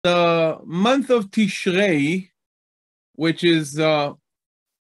The month of Tishrei, which is the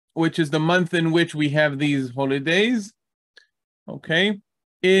month in which we have these holidays, okay,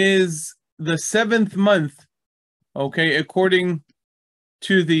 is the 7th month, okay, according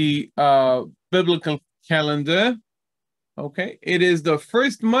to the biblical calendar. Okay, it is the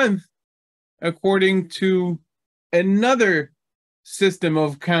first month according to another system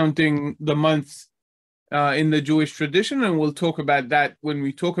of counting the months in the Jewish tradition, and we'll talk about that when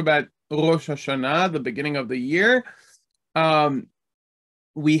we talk about Rosh Hashanah, the beginning of the year.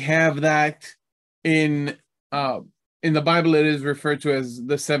 We have that in the Bible. It is referred to as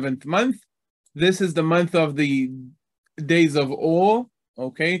the 7th month. This is the month of the days of awe,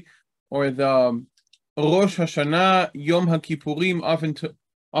 okay, or the Rosh Hashanah, Yom Kippurim,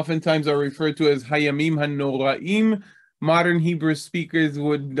 oftentimes are referred to as Hayamim HaNoraim. Modern Hebrew speakers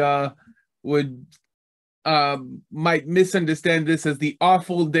might misunderstand this as the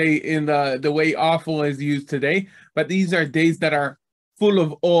awful day in the way awful is used today, but these are days that are full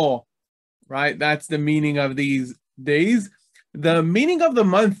of awe, right? That's the meaning of these days. The meaning of the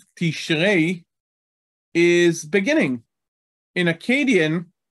month Tishrei is beginning. In Akkadian,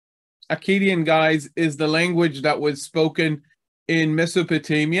 guys, is the language that was spoken in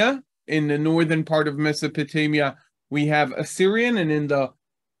Mesopotamia. In the northern part of Mesopotamia, we have Assyrian, and in the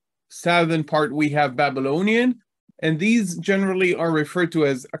southern part, we have Babylonian. And these generally are referred to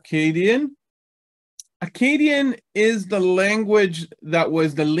as Akkadian. Akkadian is the language that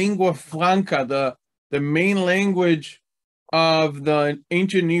was the lingua franca, the main language of the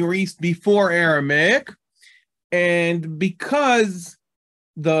ancient Near East before Aramaic. And because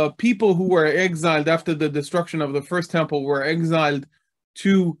the people who were exiled after the destruction of the first temple were exiled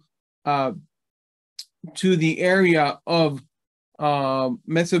to the area of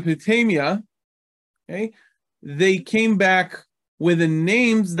Mesopotamia, okay, they came back with the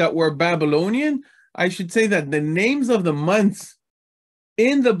names that were Babylonian. I should say that the names of the months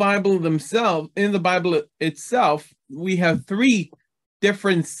in the Bible itself, we have 3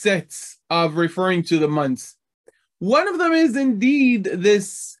 different sets of referring to the months. One of them is indeed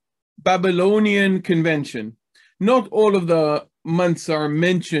this Babylonian convention. Not all of the months are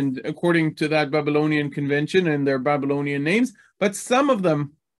mentioned according to that Babylonian convention and their Babylonian names, but some of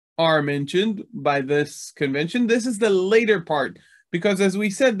them are mentioned by this convention. This is the later part, because as we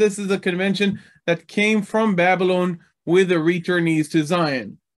said, this is a convention that came from Babylon with the returnees to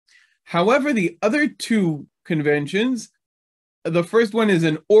Zion. However, the other 2 conventions, the first one is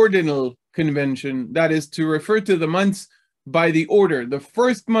an ordinal convention, that is to refer to the months by the order, the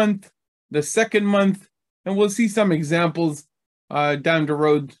first month, the second month, and we'll see some examples down the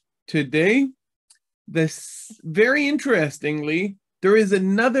road today. Very interestingly, there is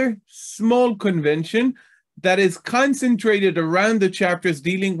another small convention that is concentrated around the chapters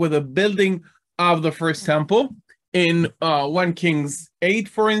dealing with the building of the first temple. In 1 Kings 8,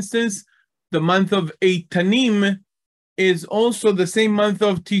 for instance, the month of Eitanim is also the same month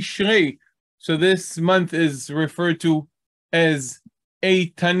of Tishrei. So this month is referred to as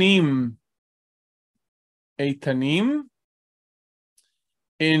Eitanim. Eitanim.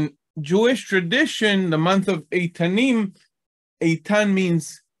 In Jewish tradition, the month of Eitanim, Eitan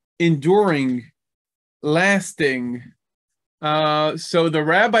means enduring, lasting. So the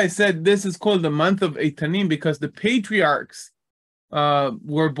rabbi said this is called the month of Eitanim because the patriarchs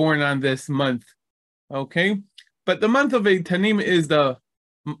were born on this month. Okay, but the month of Eitanim is the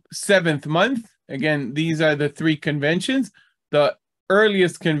 7th month. Again, these are the 3 conventions. The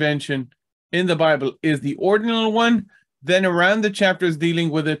earliest convention in the Bible is the ordinal one. Then around the chapters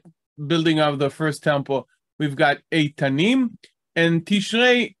dealing with the building of the first temple, we've got Eitanim, and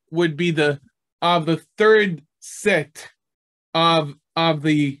Tishrei would be the 3rd set of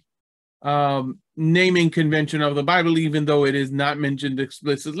the naming convention of the Bible, even though it is not mentioned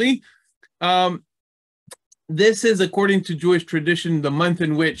explicitly. This is, according to Jewish tradition, the month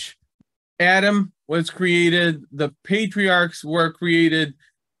in which Adam was created, the patriarchs were created,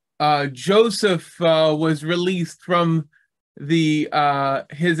 Joseph was released from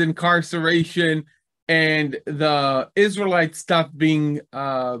his incarceration, and the Israelites stopped being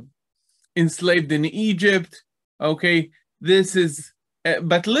enslaved in Egypt. Okay, this is,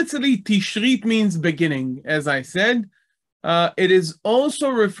 but literally Tishrit means beginning, as I said. It is also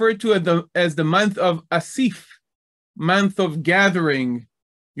referred to as the month of Asif, month of gathering.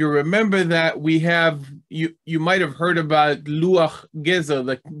 You remember that we have, you might have heard about Luach Gezer,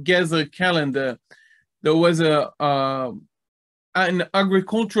 the Gezer calendar. There was an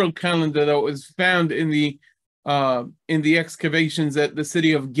agricultural calendar that was found in the excavations at the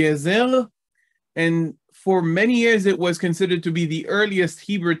city of Gezer, and for many years, it was considered to be the earliest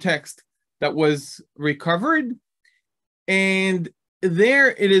Hebrew text that was recovered. And there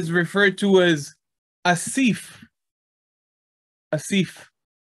it is referred to as asif,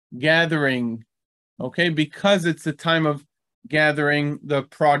 gathering, okay, because it's the time of gathering the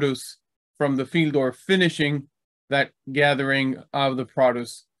produce from the field or finishing that gathering of the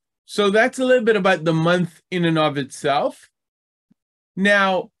produce. So that's a little bit about the month in and of itself.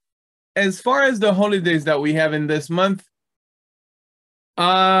 Now, as far as the holidays that we have in this month,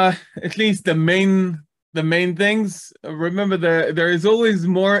 at least the main things, remember there is always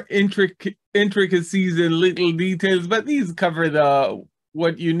more intricacies and little details, but these cover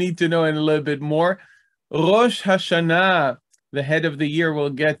what you need to know and a little bit more. Rosh Hashanah, the head of the year, we'll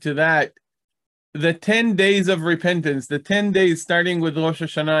get to that. The 10 days of repentance, the 10 days starting with Rosh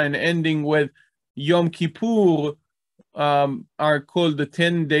Hashanah and ending with Yom Kippur, are called the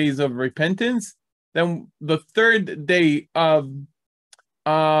 10 days of repentance. Then the third day of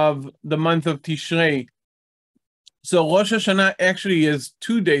the month of Tishrei. So Rosh Hashanah actually is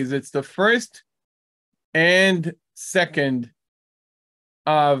 2 days. It's the first and second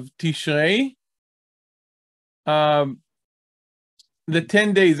of Tishrei. The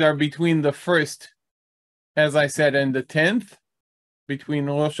 10 days are between the first, as I said, and the 10th, between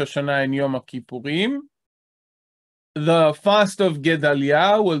Rosh Hashanah and Yom Kippurim. The fast of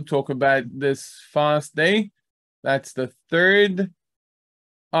Gedalia, we'll talk about this fast day. That's the third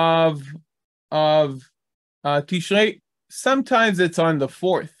of Tishrei. Sometimes it's on the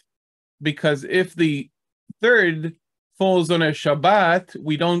fourth, because if the third falls on a Shabbat,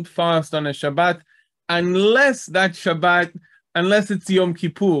 we don't fast on a Shabbat unless it's Yom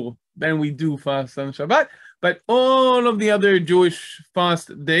Kippur, then we do fast on Shabbat. But all of the other Jewish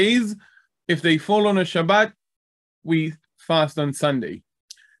fast days, if they fall on a Shabbat, we fast on Sunday.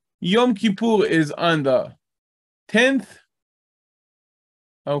 Yom Kippur is on the 10th.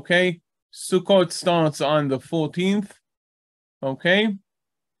 Okay. Sukkot starts on the 14th. Okay.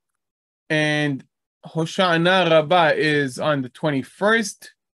 And Hoshana Rabbah is on the 21st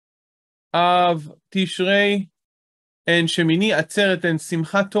of Tishrei. And Shemini, Atzeret, and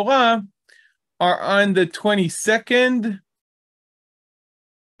Simchat Torah are on the 22nd.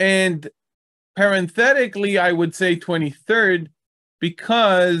 And parenthetically, I would say 23rd,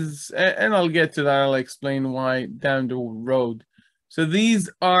 because, and I'll get to that, I'll explain why down the road. So these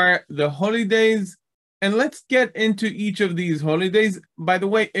are the holidays, and let's get into each of these holidays. By the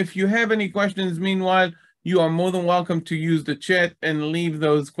way, if you have any questions, meanwhile, you are more than welcome to use the chat and leave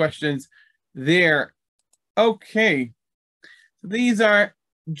those questions there. Okay, these are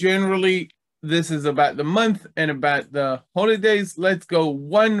generally, this is about the month and about the holidays. Let's go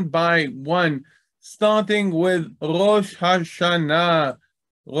one by one, starting with Rosh Hashanah.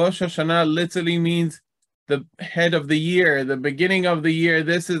 Rosh Hashanah literally means the head of the year, the beginning of the year.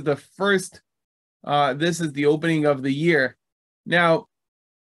 This is the first, this is the opening of the year. Now,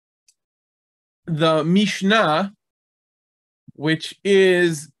 the Mishnah, which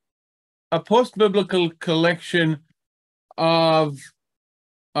is a post-biblical collection of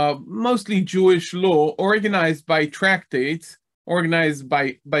mostly Jewish law, organized by tractates, organized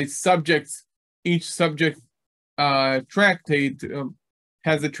by subjects. Each subject tractate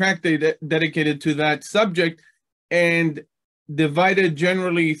has a tractate dedicated to that subject, and divided,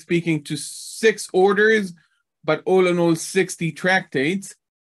 generally speaking, to 6 orders, but all in all 60 tractates.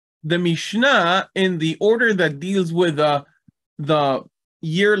 The Mishnah, in the order that deals with the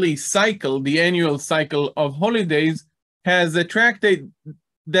yearly cycle, the annual cycle of holidays, has a tractate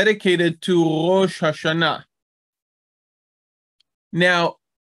dedicated to Rosh Hashanah. Now,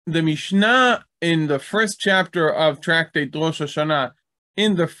 the Mishnah in the first chapter of tractate Rosh Hashanah,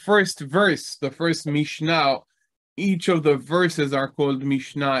 in the first verse, the first Mishnah, each of the verses are called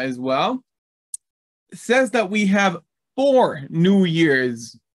Mishnah as well, says that we have 4 new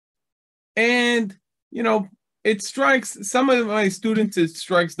years. And, you know, it strikes some of my students, it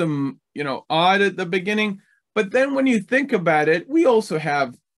strikes them, you know, odd at the beginning. But then when you think about it, we also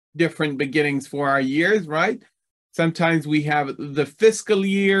have different beginnings for our years, right? Sometimes we have the fiscal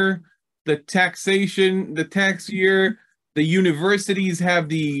year, the tax year, the universities have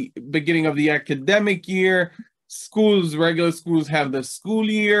the beginning of the academic year, schools, regular schools have the school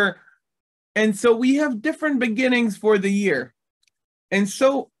year. And so we have different beginnings for the year. And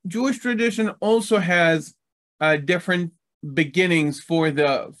so Jewish tradition also has different beginnings for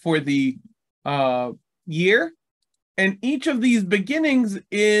the year. And each of these beginnings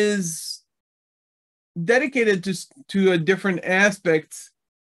is dedicated to a different aspects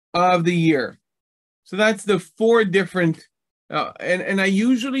of the year. So that's the 4 different, and I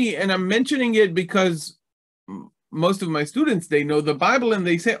usually, and I'm mentioning it because most of my students, they know the Bible and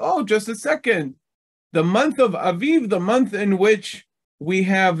they say, oh, just a second. The month of Aviv, the month in which we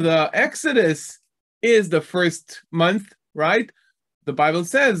have the Exodus, is the first month, right? The Bible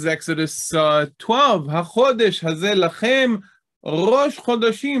says, Exodus 12, HaChodesh Hazeh Lachem Rosh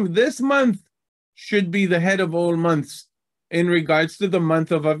Chodashim. This month should be the head of all months in regards to the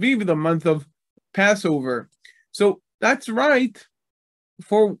month of Aviv, the month of Passover. So that's right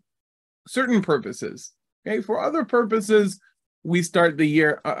for certain purposes. Okay, for other purposes, we start the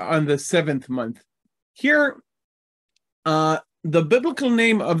year on the 7th month. Here, the biblical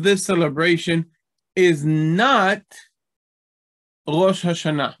name of this celebration is not Rosh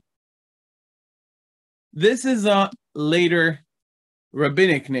Hashanah. This is a later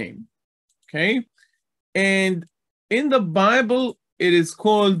rabbinic name, okay? And in the Bible, it is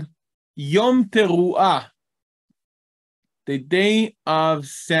called Yom Teruah, the day of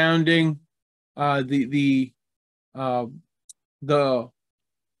sounding the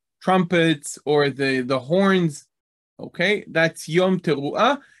trumpets or the horns. Okay, that's Yom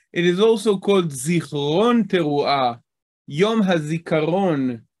Teruah. It is also called Zichron Teruah, Yom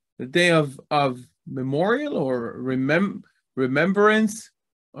HaZikaron, the day of memorial or remembrance.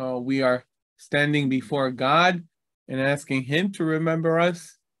 We are standing before God and asking Him to remember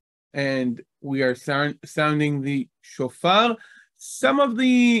us, and we are sounding the shofar. Some of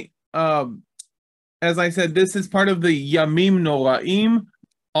the, as I said, this is part of the Yamim Noraim,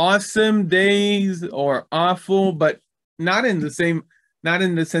 awesome days or awful, but not in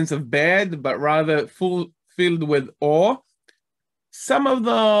the sense of bad, but rather filled with awe. Some of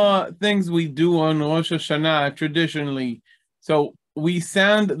the things we do on Rosh Hashanah traditionally, so we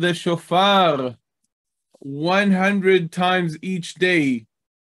sound the shofar 100 times each day,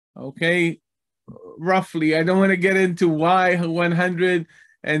 okay? Roughly, I don't want to get into why 100,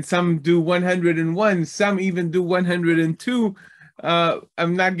 and some do 101, some even do 102.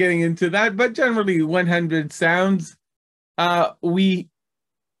 I'm not getting into that, but generally 100 sounds. We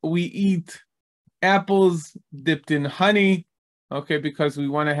eat apples dipped in honey, okay, because we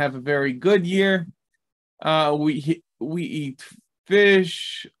want to have a very good year. We eat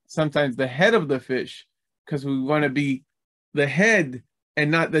fish, sometimes the head of the fish, because we want to be the head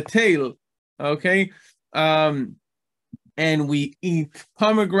and not the tail, okay? And we eat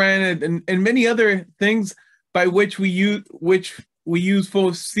pomegranate and many other things by which we use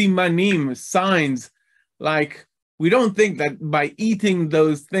for simanim, signs. Like, we don't think that by eating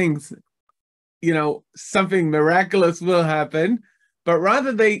those things, something miraculous will happen, but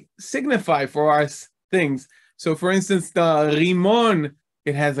rather they signify for us things. So for instance, the rimon,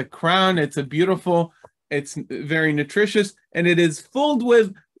 it has a crown, it's very nutritious, and it is filled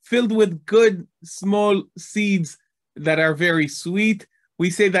with good small seeds that are very sweet.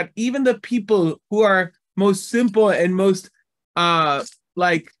 We say that even the people who are most simple and most not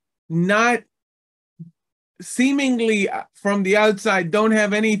seemingly from the outside, don't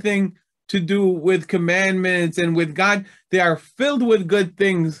have anything to do with commandments and with God, they are filled with good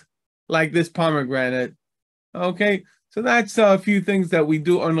things like this pomegranate. Okay, so that's a few things that we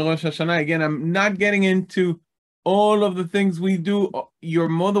do on Rosh Hashanah. Again, I'm not getting into all of the things we do. You're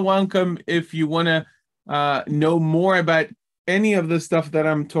more than welcome if you want to know more about any of the stuff that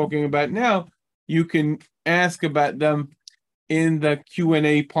I'm talking about now. You can ask about them in the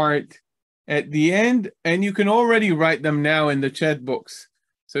Q&A part at the end, and you can already write them now in the chat box.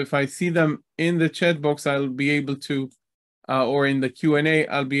 So if I see them in the chat box, I'll be able to, or in the Q&A,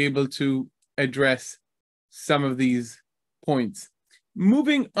 I'll be able to address some of these points.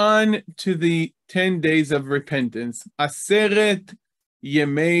 Moving on to the 10 days of repentance, Atzeret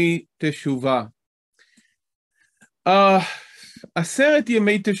Yemei Teshuvah. Atzeret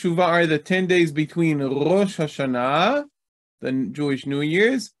Yemei Teshuvah are the 10 days between Rosh Hashanah, the Jewish New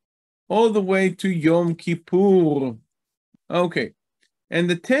Year's, all the way to Yom Kippur. Okay, and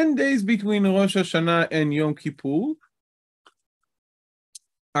the 10 days between Rosh Hashanah and Yom Kippur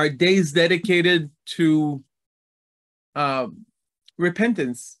are days dedicated to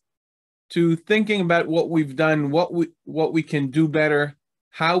repentance, to thinking about what we've done, what we can do better,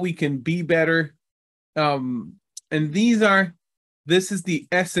 how we can be better. And this is the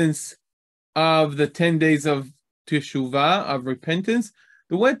essence of the 10 days of Teshuvah, of repentance.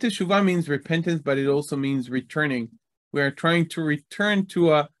 The word Teshuvah means repentance, but it also means returning. We are trying to return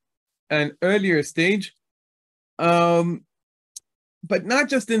to an earlier stage, but not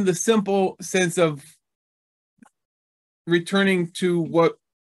just in the simple sense of returning to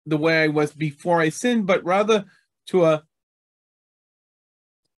the way I was before I sinned, but rather to a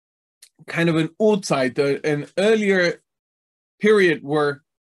kind of an old side, an earlier period where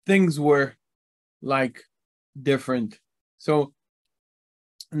things were like different. So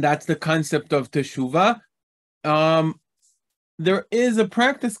that's the concept of teshuvah. There is a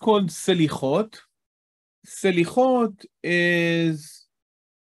practice called selichot. Selichot is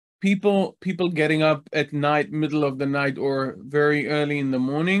people getting up at night, middle of the night, or very early in the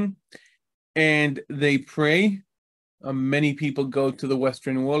morning, and they pray. Many people go to the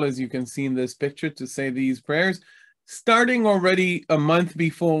Western Wall, as you can see in this picture, to say these prayers, starting already a month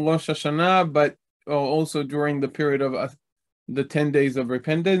before Rosh Hashanah, but also during the period of the 10 days of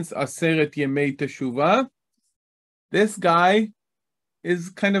repentance, Atzeret Yemei Teshuvah. This guy is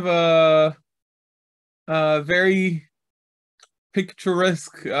kind of a very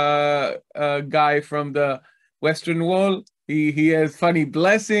picturesque guy from the Western Wall. He has funny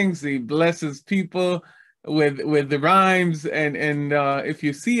blessings. He blesses people with the rhymes, and if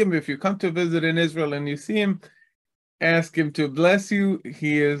you see him, if you come to visit in Israel and you see him, ask him to bless you.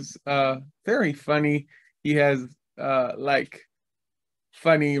 He is very funny. He has like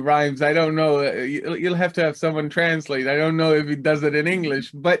funny rhymes. I don't know. You'll have to have someone translate. I don't know if he does it in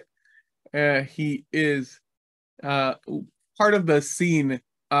English, but he is part of the scene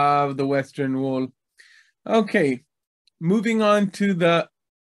of the Western Wall. Okay, moving on to the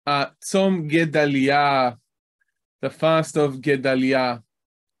Tzom Gedalia, the fast of Gedalia.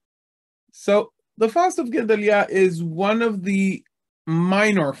 So the fast of Gedalia is one of the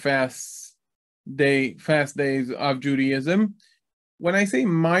minor fast days of Judaism. When I say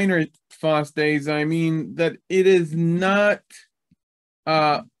minor fast days, I mean that it is not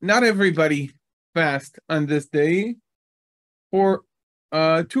everybody fast on this day for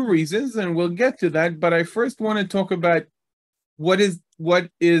two reasons, and we'll get to that. But I first want to talk about what is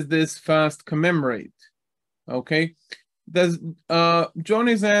this fast commemorate? Okay, John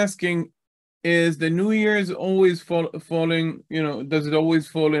is asking, is the New Year's always falling? Does it always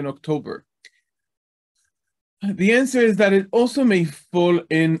fall in October? The answer is that it also may fall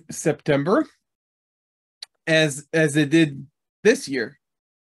in September, as it did this year,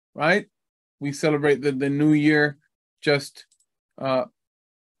 right? We celebrated the New Year just a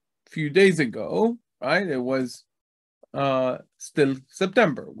few days ago, right? It was still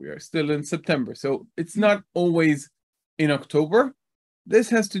September. We are still in September, so it's not always in October.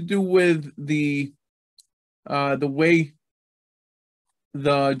 This has to do with the way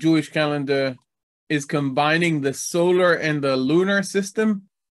the Jewish calendar is combining the solar and the lunar system,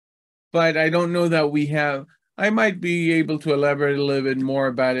 but I don't know that we have. I might be able to elaborate a little bit more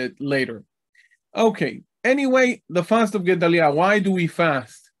about it later. Okay, anyway, the fast of Gedalia, why do we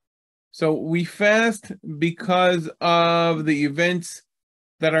fast? So we fast because of the events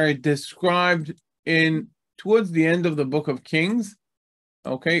that are described towards the end of the book of Kings,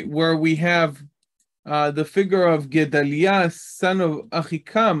 okay, where we have the figure of Gedalia, son of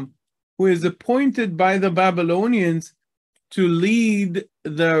Achikam, who is appointed by the Babylonians to lead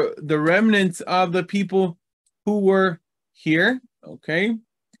the remnants of the people who were here, okay?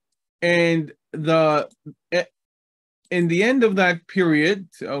 And in the end of that period,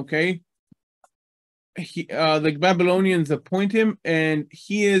 okay, the Babylonians appoint him, and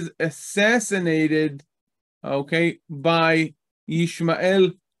he is assassinated, okay, by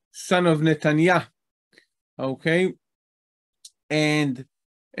Yishmael, son of Netanyah, okay? And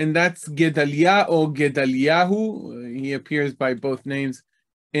that's Gedalia or Gedaliahu. He appears by both names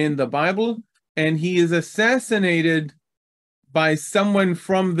in the Bible, and he is assassinated by someone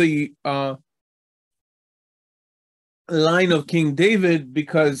from the line of King David,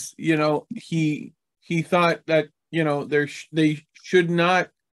 because he thought that they should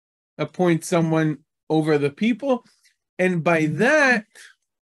not appoint someone over the people, and by that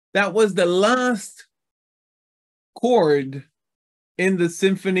was the last chord in the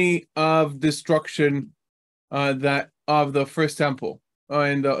symphony of destruction that of the first temple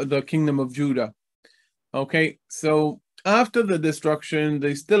in the kingdom of Judah. Okay, so after the destruction,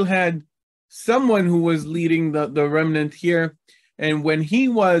 they still had someone who was leading the remnant here, and when he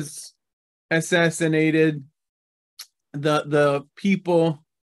was assassinated, the people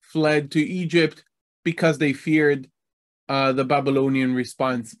fled to Egypt because they feared the Babylonian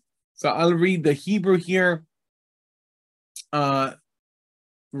response. So I'll read the Hebrew here.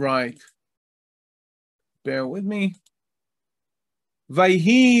 Right. Bear with me.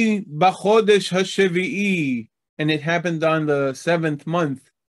 Vayhi b'chodesh hashevi'i, and it happened on the 7th month.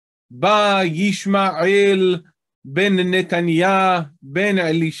 Ba Yishmael ben Netanyah ben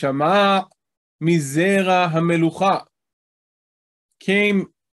Elishama mizera hamelucha.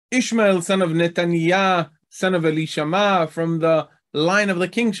 Came Ishmael, son of Netanyah, son of Elishama, from the line of the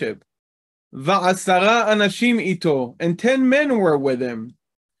kingship. Va'asara anashim ito, and 10 men were with him.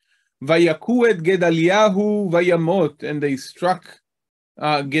 Vayaku et Gedaliahu vayamot, and they struck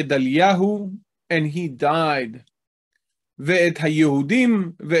Gedaliahu, and he died. Ve'et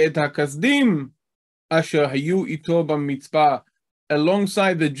haYehudim ve'et hakasdim asher hayu ito b'mitzpah,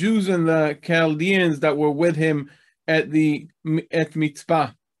 alongside the Jews and the Chaldeans that were with him at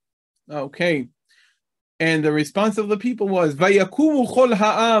Mitzpah. Okay. And the response of the people was, Vayakumu chol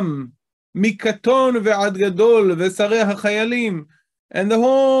ha'am, mikaton ve'ad gadol ve'sarei ha'chayalim. And the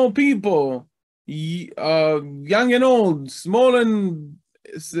whole people, young and old, small and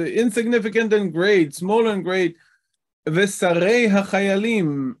insignificant and great, small and great, ve'sarei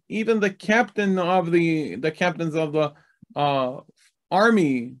ha'chayalim, even the captains of the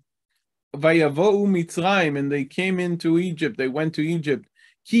army, vayavo'u Mitzrayim, and they came into Egypt, they went to Egypt.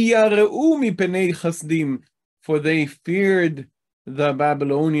 Ki yareu mipenei chasdim, for they feared the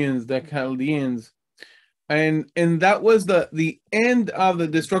Babylonians, the Chaldeans, and that was the end of the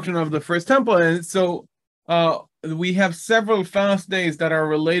destruction of the first temple. And so we have several fast days that are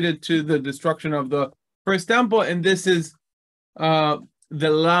related to the destruction of the first temple, and this is the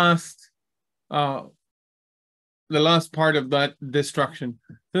last part of that destruction.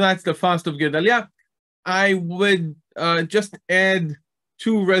 So that's the fast of Gedalia. I would just add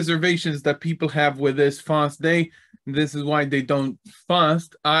two reservations that people have with this fast day. This is why they don't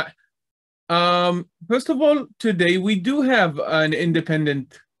fast. First of all, today we do have an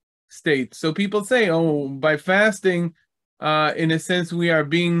independent state. So people say, oh, by fasting, in a sense, we are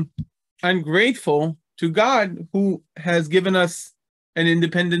being ungrateful to God, who has given us an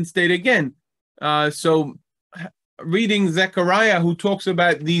independent state again. So reading Zechariah, who talks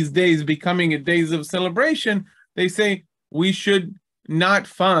about these days becoming days of celebration, they say we should not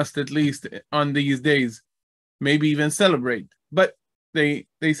fast, at least on these days, maybe even celebrate. But they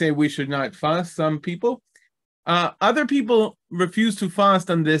say we should not fast, some people. Other people refuse to fast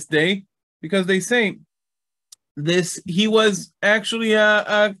on this day because they say he was actually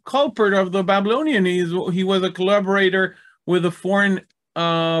a culprit of the Babylonian. He was a collaborator with a foreign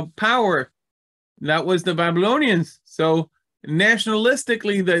power. That was the Babylonians. So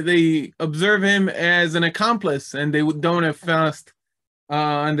nationalistically, they observe him as an accomplice, and they don't have fast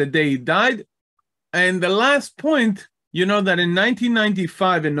on the day he died. And the last point, you know that in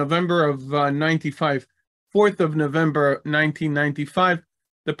 1995, in November of 95, 4th of November 1995,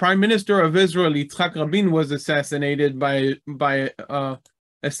 the Prime Minister of Israel, Yitzhak Rabin, was assassinated by a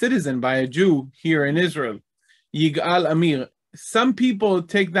citizen, by a Jew here in Israel, Yigal Amir. Some people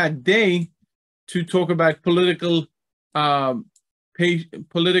take that day to talk about political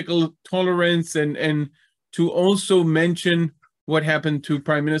tolerance and to also mention what happened to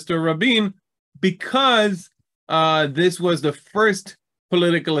Prime Minister Rabin, because this was the first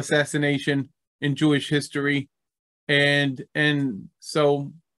political assassination in Jewish history, and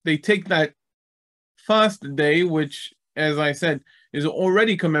so they take that fast day, which, as I said, is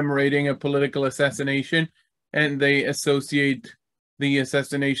already commemorating a political assassination, and they associate the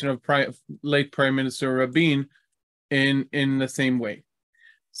assassination of late Prime Minister Rabin in the same way.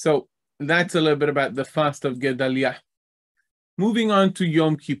 So that's a little bit about the fast of Gedalia. Moving on to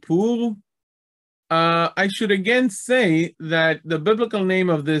Yom Kippur. I should again say that the biblical name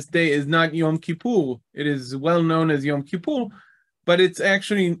of this day is not Yom Kippur. It is well known as Yom Kippur, but it's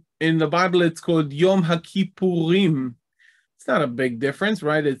actually, in the Bible, it's called Yom HaKippurim. It's not a big difference,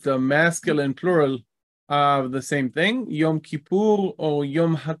 right? It's a masculine plural of the same thing. Yom Kippur or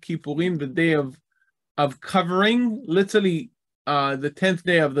Yom HaKippurim, the day of covering, literally the 10th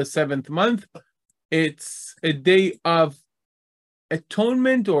day of the 7th month. It's a day of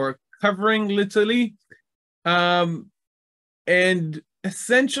atonement or covering, literally, and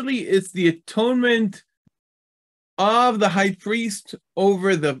essentially it's the atonement of the high priest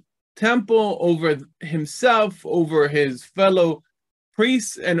over the temple, over himself, over his fellow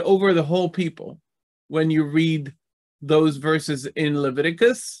priests, and over the whole people. When you read those verses in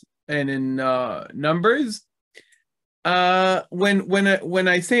Leviticus and in Numbers, when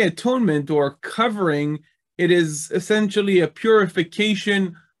I say atonement or covering, it is essentially a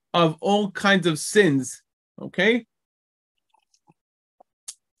purification of all kinds of sins, okay?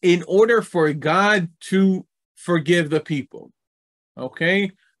 In order for God to forgive the people,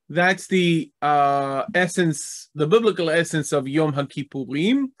 okay? That's the essence, the biblical essence of Yom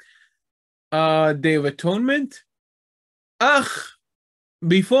HaKippurim, Day of Atonement.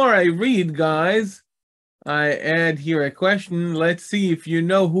 Before I read, guys, I add here a question. Let's see if you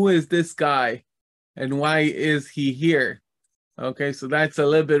know who is this guy and why is he here. Okay, so that's a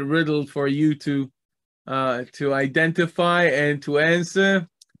little bit riddle for you to identify and to answer,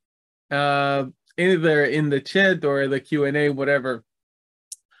 either in the chat or the Q&A, whatever.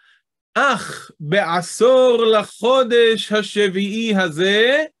 אך בעשור לחודש השביעי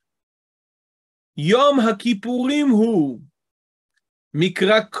הזה, יום הכיפורים הוא,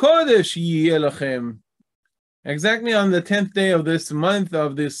 מקרא קודש יהיה לכם. Exactly on the 10th day of this month,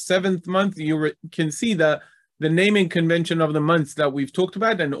 of this 7th month, you can see the naming convention of the months that we've talked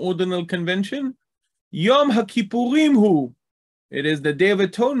about, an ordinal convention. Yom HaKippurim hu. It is the Day of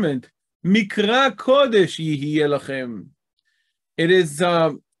Atonement. Mikra Kodesh yihyeh lachem. It is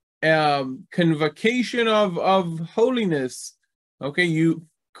a convocation of holiness. Okay, you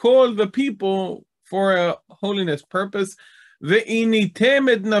call the people for a holiness purpose. Ve'initem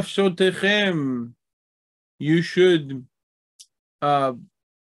et nafshotechem. You should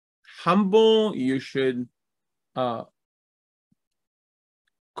humble, you should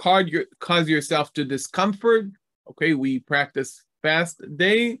cause yourself to discomfort. Okay, we practice fast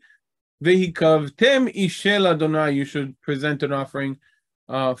day. Vehikavtem ishel Adonai, you should present an offering,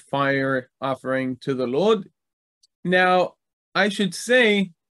 fire offering to the Lord. Now, I should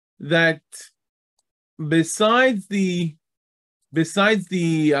say that besides the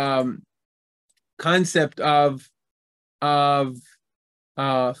concept of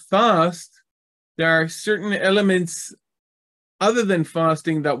fast, there are certain elements other than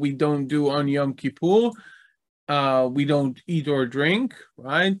fasting that we don't do on Yom Kippur. We don't eat or drink,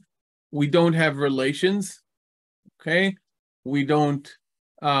 right? We don't have relations, okay? We don't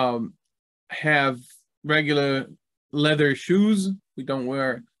have regular leather shoes. We don't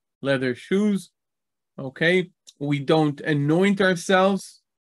wear leather shoes, okay? We don't anoint ourselves.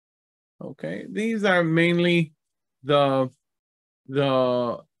 Okay, these are mainly the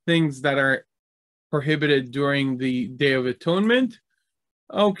things that are prohibited during the Day of Atonement.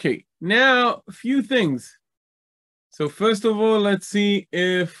 Okay, now a few things. So first of all, let's see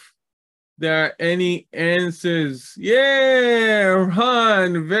if there are any answers. Yeah,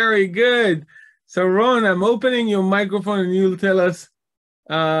 Ron, very good. So Ron, I'm opening your microphone and you'll tell us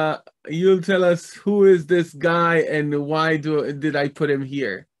who is this guy and why did I put him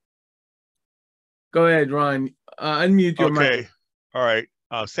here? Go ahead, Ron. Unmute your mic. Okay. All right.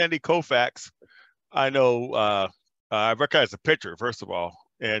 Sandy Koufax. I know. I recognize the picture first of all,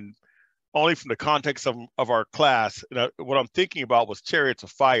 and only from the context of our class. What I'm thinking about was Chariots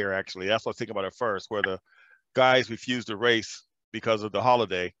of Fire. Actually, that's what I was thinking about at first, where the guys refused to race because of the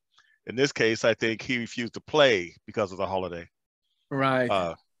holiday. In this case, I think he refused to play because of the holiday. Right.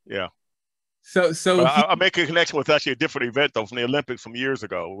 Yeah. So I'm making a connection with actually a different event though from the Olympics from years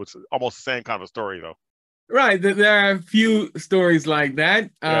ago. It was almost the same kind of a story though. Right, there are a few stories like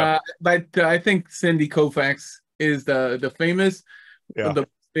that. Yeah. But I think Sandy Koufax is the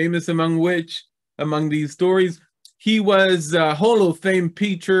famous among these stories. He was a Hall of Fame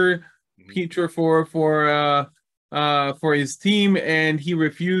pitcher for his team, and he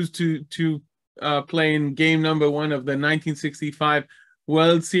refused to play in game number 1 of the 1965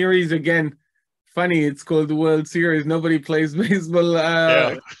 World Series. Again, funny, it's called the World Series. Nobody plays baseball,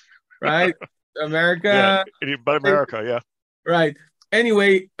 right? America. Yeah, but America, yeah. Right.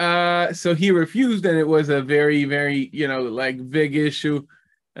 Anyway, so he refused, and it was a very, very, big issue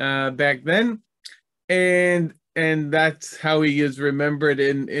back then. And that's how he is remembered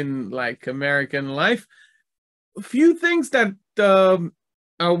in like American life. A few things that are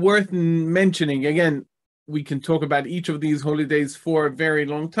worth mentioning. Again, we can talk about each of these holidays for a very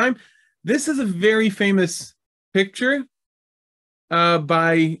long time. This is a very famous picture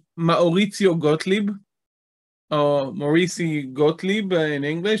by Maurizio Gottlieb, or Maurici Gottlieb in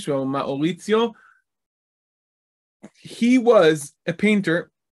English, or Maurizio. He was a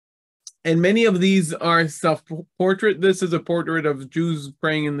painter, and many of these are self-portrait. This is a portrait of Jews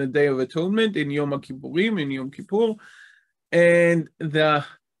praying in the Day of Atonement in Yom Kippurim, in Yom Kippur. And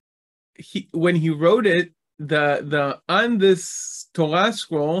when he wrote it, on this Torah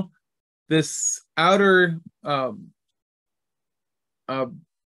scroll, this outer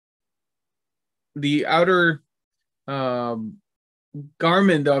the outer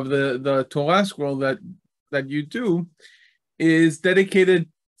garment of the Torah scroll that you do is dedicated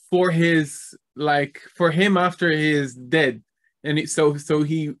for him after he is dead, and so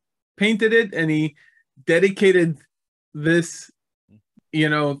he painted it and he dedicated this,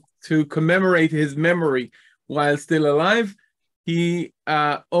 to commemorate his memory while still alive. He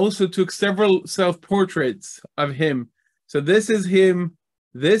also took several self-portraits of him. So this is him,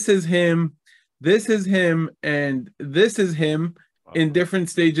 this is him, this is him, and this is him in different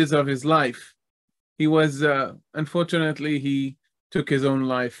stages of his life. He was, unfortunately, he took his own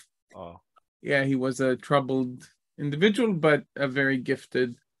life. Yeah, he was a troubled individual, but a very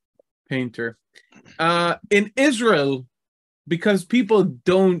gifted painter. In Israel, because people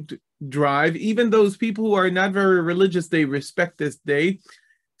don't drive. Even those people who are not very religious, they respect this day.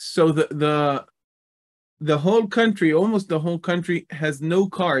 So the whole country, almost the whole country, has no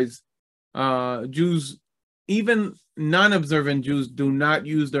cars. Jews, even non-observant Jews, do not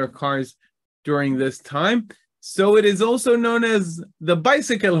use their cars during this time. So it is also known as the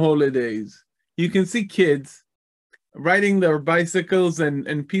bicycle holidays. You can see kids riding their bicycles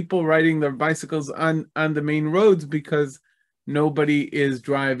and people riding their bicycles on the main roads because nobody is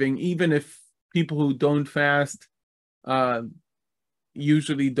driving, even if people who don't fast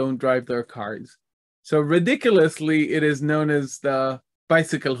usually don't drive their cars. So ridiculously, it is known as the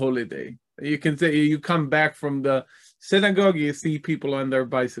bicycle holiday. You can say you come back from the synagogue, you see people on their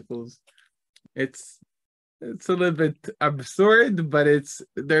bicycles. It's a little bit absurd, but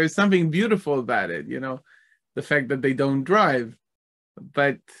there's something beautiful about it, the fact that they don't drive.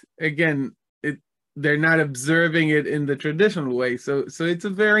 But again, they're not observing it in the traditional way. So it's a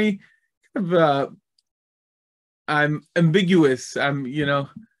very kind of ambiguous.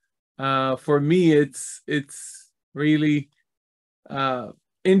 For me, it's really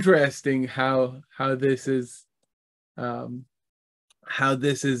interesting how this is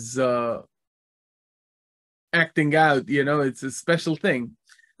acting out. It's a special thing.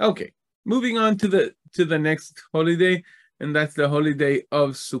 Okay, moving on to the next holiday, and that's the holiday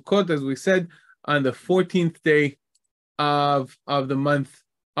of Sukkot, as we said, on the 14th day of the month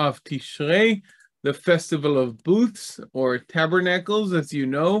of Tishrei, the festival of booths or tabernacles, as you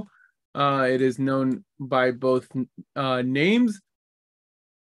know. It is known by both names.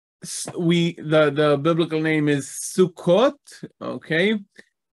 The biblical name is Sukkot, okay,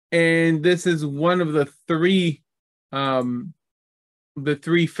 and this is one of the three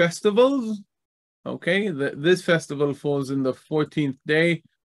festivals. Okay, this festival falls in the 14th day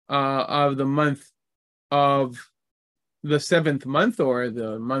of the month of the 7th month, or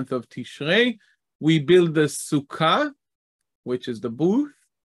the month of Tishrei. We build the sukkah, which is the booth.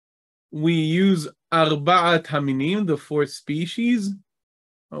 We use arba'at haminim, the 4 species.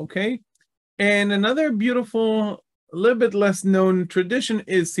 Okay, and another beautiful, a little bit less known tradition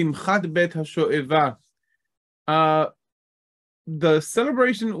is Simchat Bet HaSho'eva. The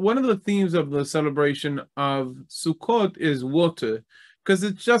celebration, one of the themes of the celebration of Sukkot is water, because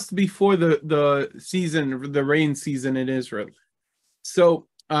it's just before the season, the rain season in Israel. So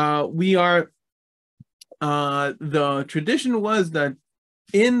the tradition was that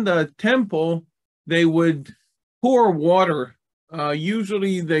in the temple they would pour water.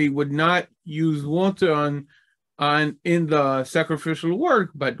 Usually they would not use water in the sacrificial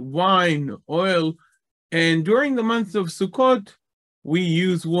work, but wine, oil. And during the months of Sukkot, we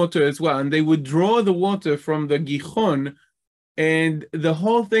use water as well. And they would draw the water from the Gichon. And the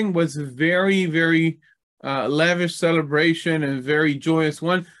whole thing was very, very lavish celebration and very joyous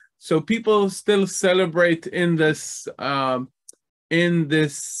one. So people still celebrate in this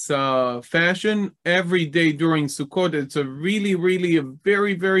fashion every day during Sukkot. It's a really, really a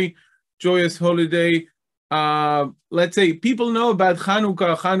very, very joyous holiday. Let's say people know about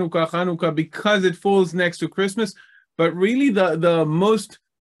Hanukkah because it falls next to Christmas, but really the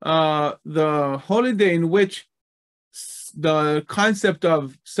holiday in which the concept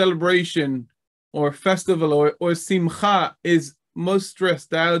of celebration or festival or simcha is most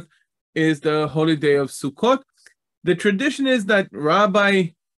stressed out is the holiday of Sukkot. The tradition is that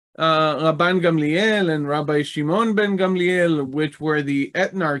Rabban Gamliel and Rabbi Shimon ben Gamliel, which were the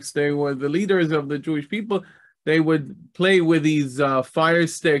ethnarchs, they were the leaders of the Jewish people, they would play with these fire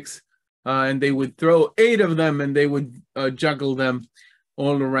sticks, and they would throw 8 of them, and they would juggle them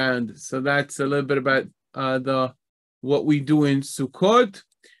all around. So that's a little bit about what we do in Sukkot.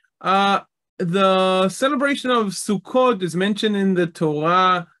 The celebration of Sukkot is mentioned in the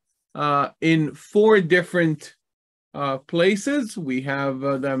Torah in 4 different places. We have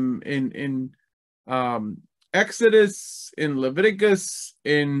them in Exodus, in Leviticus,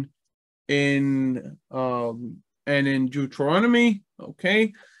 and in Deuteronomy.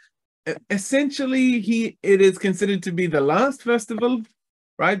 Okay, essentially, it is considered to be the last festival,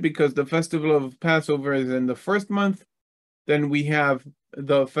 right? Because the festival of Passover is in the 1st month. Then we have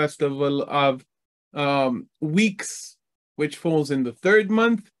the festival of weeks, which falls in the 3rd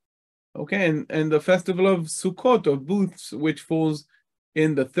month. Okay, and the festival of Sukkot, of booths, which falls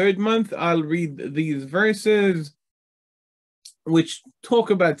in the 3rd month. I'll read these verses which talk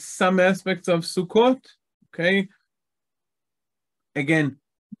about some aspects of Sukkot. Okay, again,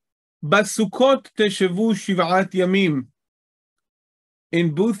 Basukot teshevu shiv'at yamim.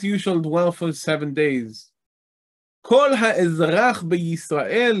 In booth you shall dwell for 7 days. Kol ha'ezrach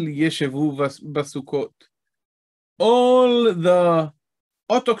b'Yisrael yeshevu basukot. All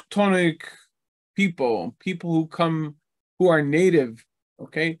autochthonic people who are native,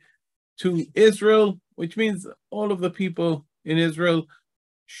 okay, to Israel, which means all of the people in Israel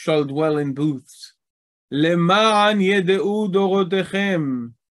shall dwell in booths. Lema'an yedeu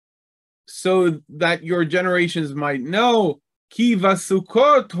dorotechem, so that your generations might know. Ki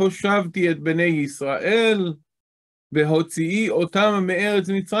vasukot hoshavti et bnei Yisrael behotzi'i otam me'eretz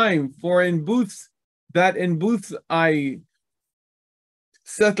Mitzrayim. For in booths I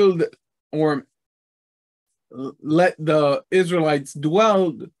settled or let the Israelites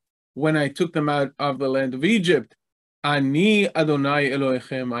dwell when I took them out of the land of Egypt. Ani Adonai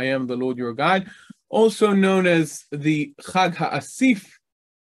Elohechem, I am the Lord your God, also known as the Chag HaAsif,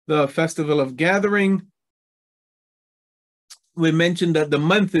 the Festival of Gathering. We mentioned that the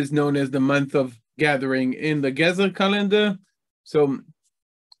month is known as the month of gathering in the Gezer calendar. So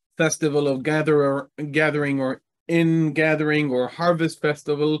Festival of Gathering or Ingathering or Harvest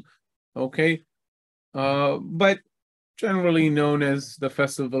Festival, okay? But generally known as the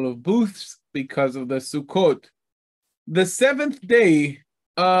Festival of Booths because of the Sukkot. The seventh day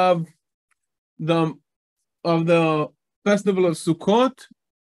of the Festival of Sukkot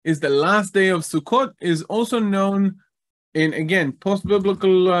is the last day of Sukkot, is also known in, again,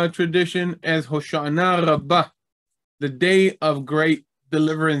 post-biblical tradition as Hoshana Rabbah, the day of great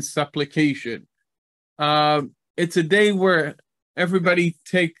deliverance supplication. It's a day where everybody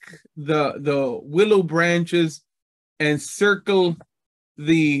take the willow branches and circle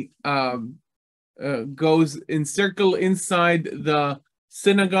goes in circle inside the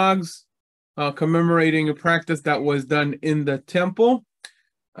synagogues, commemorating a practice that was done in the temple.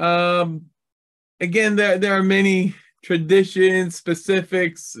 Again, there are many traditions,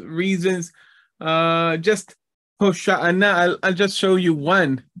 specifics, reasons. Just Hoshana, I'll just show you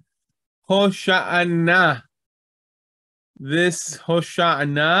one. Hoshana. This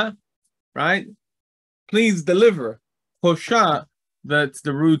Hoshana, right? Please deliver. Hosha, that's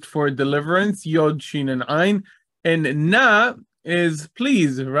the root for deliverance, Yod, Shin, and Ein. And Na is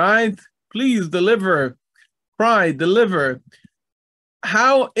please, right? Please deliver. Cry, deliver.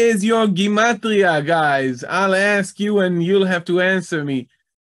 How is your Gematria, guys? I'll ask you and you'll have to answer me.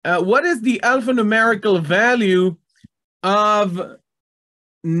 What is the alphanumerical value of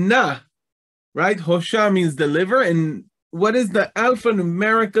Na, right? Hosha means deliver. And what is the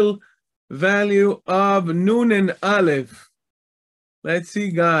alphanumerical value of Nun and Aleph? Let's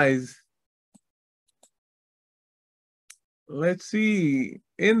see, guys. Let's see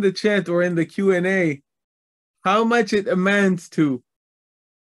in the chat or in the Q&A how much it amounts to.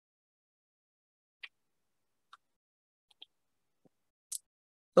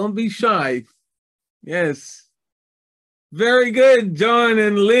 Don't be shy. Yes. Very good, John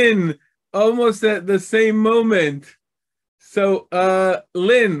and Lynn. Almost at the same moment. So,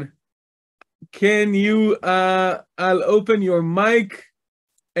 Lynn, can you, I'll open your mic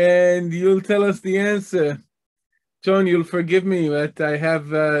and you'll tell us the answer. John, you'll forgive me, but I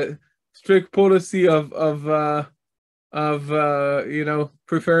have a strict policy of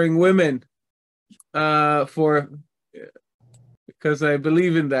preferring women, because I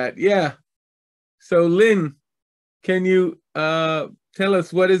believe in that. Yeah. So, Lynn, can you tell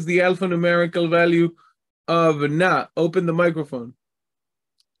us what is the alphanumerical value of Na? Open the microphone.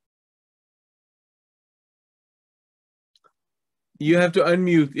 You have to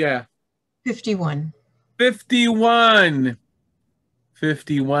unmute, yeah. 51. 51.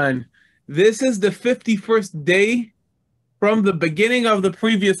 51. This is the 51st day from the beginning of the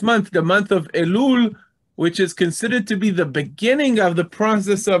previous month, the month of Elul, which is considered to be the beginning of the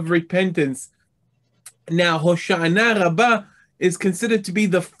process of repentance. Now, Hoshana Rabbah is considered to be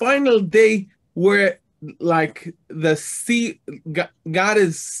the final day where, like, God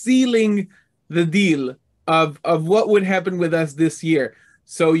is sealing the deal of what would happen with us this year.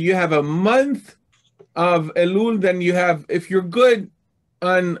 So you have a month of Elul, then you have, if you're good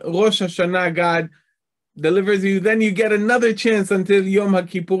on Rosh Hashanah, God delivers you, then you get another chance until Yom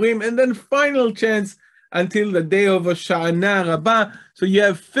Kippurim, and then final chance until the day of Hoshana Rabbah. So you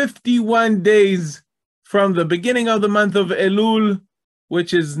have 51 days from the beginning of the month of Elul,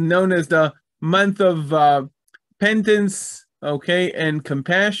 which is known as the month of penance, okay, and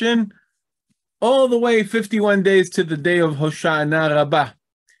compassion, all the way 51 days to the day of Hoshana Rabbah.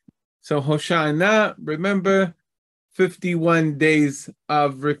 So Hoshana, remember, 51 days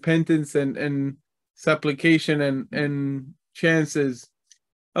of repentance and supplication and chances.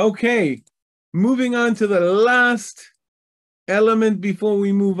 Okay, moving on to the last element before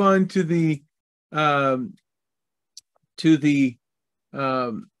we move on to the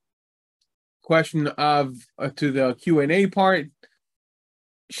question of to the Q&A part.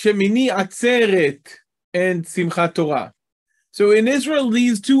 Shemini Atzeret and Simchat Torah. So in Israel,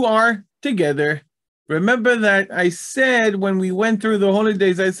 these two are together. Remember that I said when we went through the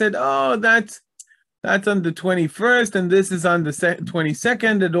holidays, I said, oh, that's on the 21st, and this is on the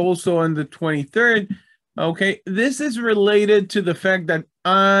 22nd, and also on the 23rd. Okay, this is related to the fact that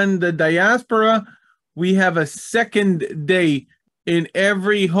on the diaspora, we have a second day in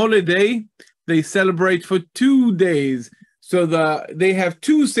every holiday. They celebrate for 2 days. So they have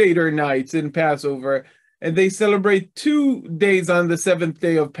 2 Seder nights in Passover, and they celebrate 2 days on the 7th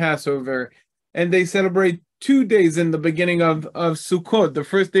day of Passover, and they celebrate 2 days in the beginning of Sukkot. The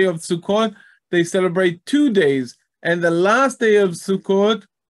first day of Sukkot, they celebrate 2 days, and the last day of Sukkot,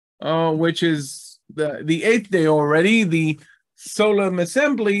 which is the 8th day already, the Solemn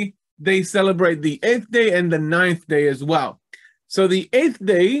Assembly, they celebrate the 8th day and the 9th day as well. So the 8th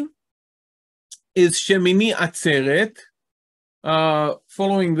day is Shemini Atzeret,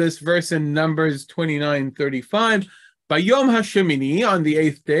 following this verse in Numbers 29:35. Bayom HaShemini, on the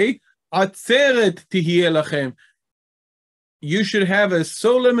 8th day, Atzeret Tihye Lachem. You should have a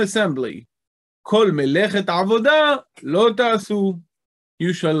solemn assembly. Kol melechet avodah lo ta'asu.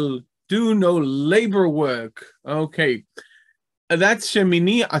 You shall do no labor work. Okay. That's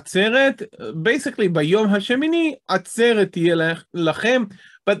Shemini Atzeret. Basically, Bayom HaShemini, Atzeret Tihye Lachem.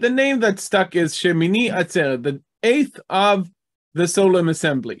 But the name that stuck is Shemini Atzeret, the 8th of the solemn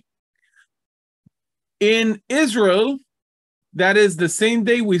assembly. In Israel, that is the same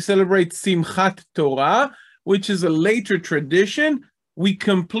day we celebrate Simchat Torah, which is a later tradition. We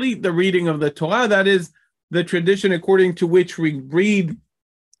complete the reading of the Torah. That is the tradition according to which we read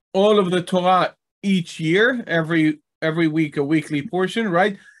all of the Torah each year, every week, a weekly portion,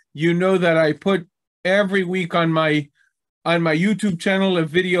 right? You know that I put every week on my YouTube channel a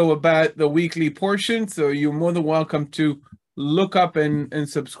video about the weekly portion, so you're more than welcome to look up and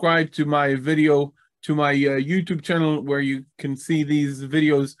subscribe to my video, to my YouTube channel, where you can see these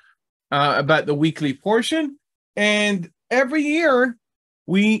videos about the weekly portion. And every year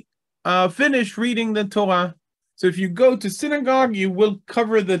we finish reading the Torah. So if you go to synagogue, you will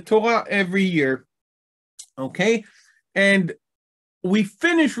cover the Torah every year. Okay? And we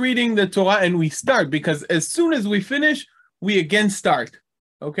finish reading the Torah and we start, because as soon as we finish, we again start.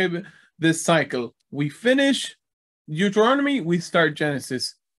 Okay? This cycle. We finish Deuteronomy, we start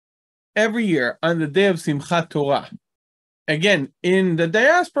Genesis. Every year on the day of Simchat Torah. Again, in the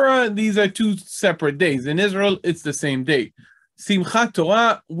diaspora, these are 2 separate days. In Israel, it's the same day. Simchat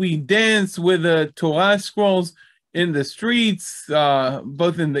Torah, we dance with the Torah scrolls in the streets,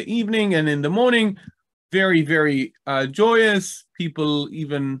 both in the evening and in the morning. Very, very joyous. People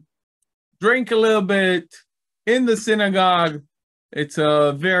even drink a little bit in the synagogue. It's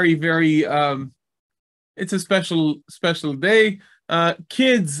a very, very, it's a special day.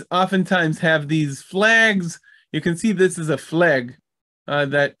 Kids oftentimes have these flags. You can see this is a flag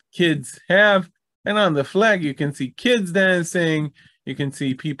that kids have. And on the flag, you can see kids dancing. You can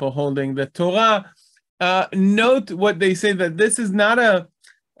see people holding the Torah. Note what they say, that this is not a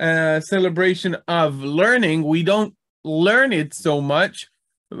celebration of learning. We don't learn it so much,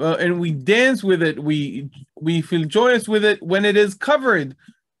 and we dance with it. We feel joyous with it when it is covered.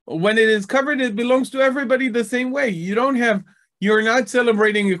 When it is covered, it belongs to everybody the same way. You're not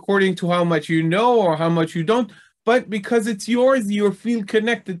celebrating according to how much you know or how much you don't, but because it's yours, you feel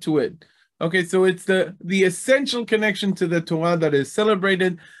connected to it. Okay, so it's the essential connection to the Torah that is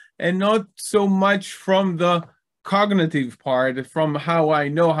celebrated, and not so much from the cognitive part, from how I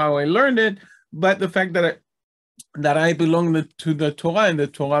know, how I learned it, but the fact that I belong to the Torah and the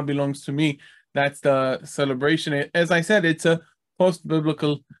Torah belongs to me. That's the celebration. As I said, it's a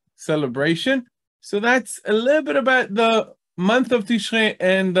post-biblical celebration. So that's a little bit about the month of Tishrei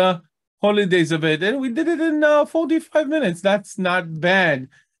and the holidays of it. And we did it in 45 minutes. That's not bad.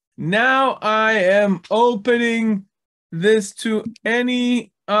 Now I am opening this to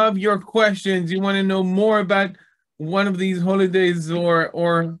any of your questions. You want to know more about one of these holidays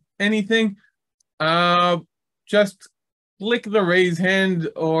or anything? Just click the raise hand,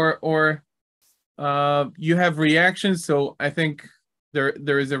 or you have reactions. So I think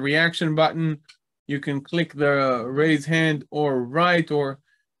there is a reaction button. You can click the raise hand or write or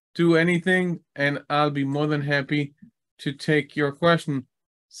do anything, and I'll be more than happy to take your question.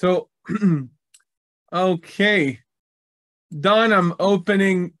 So, okay. Don, I'm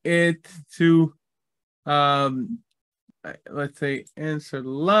opening it to, let's say, answer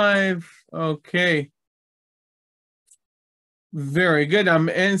live. Okay. Very good. I'm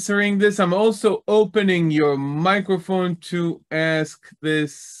answering this. I'm also opening your microphone to ask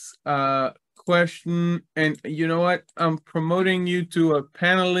this question. And you know what? I'm promoting you to a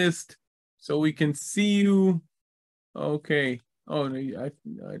panelist so we can see you. Okay. Oh, no,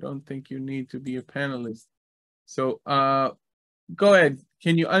 I don't think you need to be a panelist. So go ahead.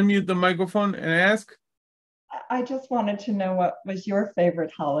 Can you unmute the microphone and ask? I just wanted to know what was your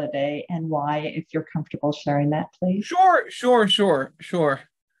favorite holiday and why, if you're comfortable sharing that, please. Sure.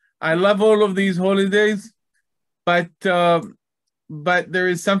 I love all of these holidays, but there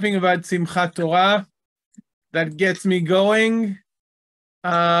is something about Simchat Torah that gets me going.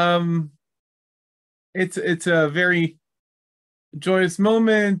 It's a very joyous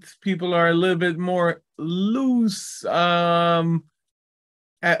moment. People are a little bit more loose. I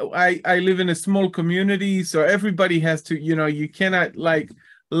live in a small community, so everybody has to, you cannot like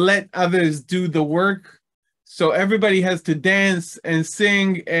let others do the work. So everybody has to dance and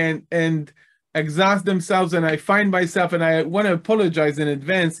sing and exhaust themselves. And I find myself, and I want to apologize in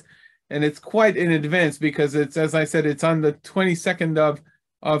advance, and it's quite in advance because it's, as I said, it's on the 22nd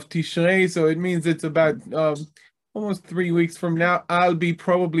of Tishrei, so it means it's about almost 3 weeks from now. I'll be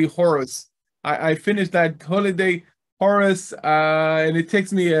probably Horus. I finished that holiday Horus, and it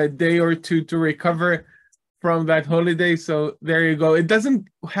takes me a day or two to recover from that holiday. So there you go. It doesn't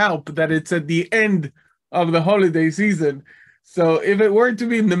help that it's at the end of the holiday season. So if it were to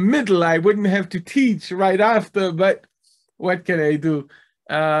be in the middle, I wouldn't have to teach right after, but what can I do?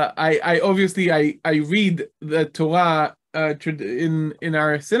 I obviously read the Torah in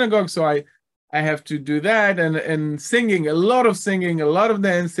our synagogue, so I have to do that, and singing, a lot of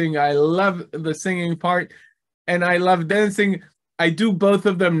dancing. I love the singing part, and I love dancing. I do both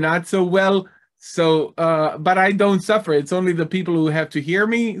of them not so well, so but I don't suffer. It's only the people who have to hear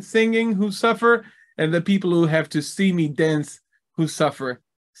me singing who suffer, and the people who have to see me dance who suffer.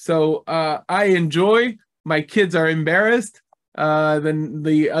 So I enjoy. My kids are embarrassed. Then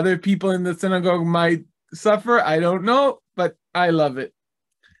the other people in the synagogue might suffer. I don't know, but I love it.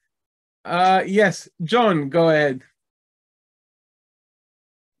 Yes, John, go ahead.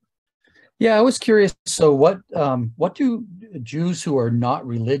 Yeah, I was curious. So what do Jews who are not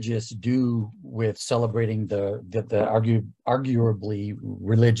religious do with celebrating the arguably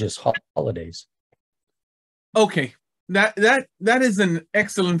religious holidays? Okay, that is an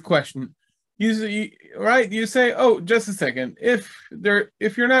excellent question. You say, oh, just a second. If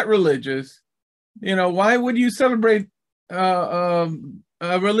you're not religious, why would you celebrate a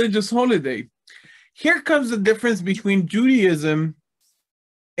religious holiday? Here comes the difference between Judaism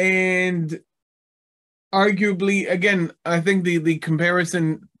and arguably, again, I think the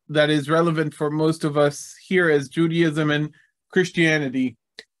comparison that is relevant for most of us here as Judaism and Christianity.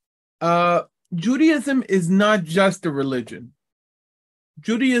 Judaism is not just a religion.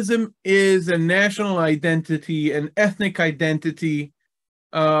 Judaism is a national identity, an ethnic identity,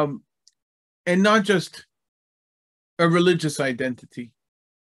 and not just a religious identity.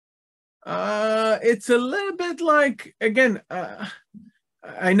 It's a little bit like, again,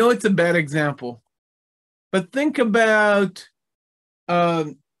 I know it's a bad example, but think about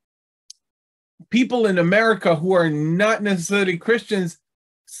people in America who are not necessarily Christians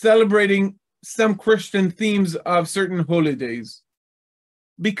celebrating some Christian themes of certain holidays.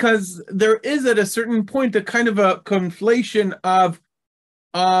 Because there is at a certain point a kind of a conflation of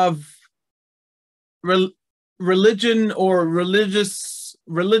religion or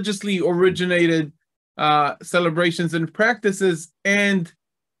religiously originated celebrations and practices and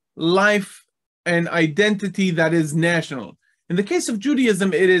life and identity that is national. In the case of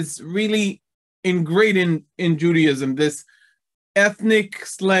Judaism, it is really ingrained in Judaism, this ethnic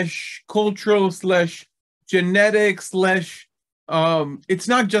 / cultural / genetic / it's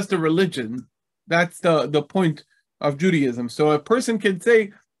not just a religion. That's the point of Judaism. So a person can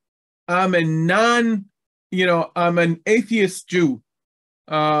say, I'm an atheist Jew,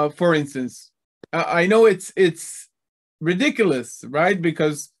 for instance. I know it's ridiculous, right?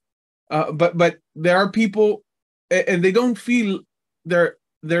 Because but there are people, and they don't feel they're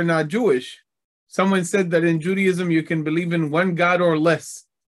not Jewish. Someone said that in Judaism you can believe in one God or less,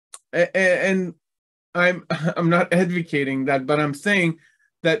 and I'm not advocating that, but I'm saying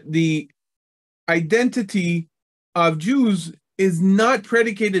that the identity of Jews is not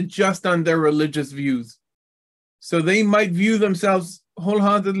predicated just on their religious views. So they might view themselves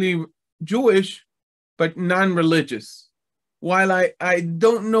wholeheartedly Jewish, but non-religious. While I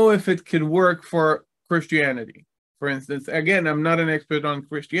don't know if it could work for Christianity, for instance. Again, I'm not an expert on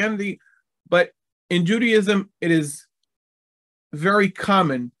Christianity, but in Judaism, it is very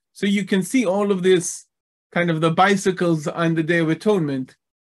common. So you can see all of this kind of the bicycles on the Day of Atonement.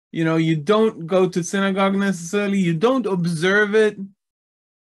 You don't go to synagogue necessarily. You don't observe it.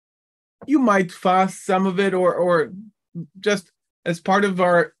 you might fast some of it, or just as part of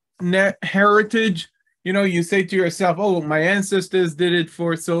our heritage. You say to yourself, oh, my ancestors did it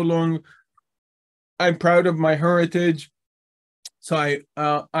for so long. I'm proud of my heritage, so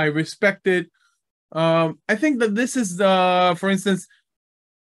I respect it. I think that this is, for instance,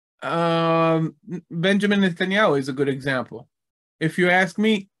 Benjamin Netanyahu is a good example. If you ask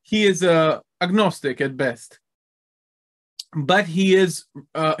me, he is agnostic at best, but he has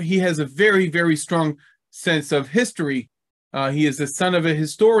a very, very strong sense of history. He is the son of a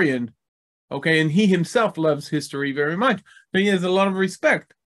historian, okay, and he himself loves history very much. So he has a lot of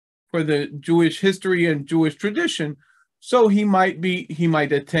respect for the Jewish history and Jewish tradition. So he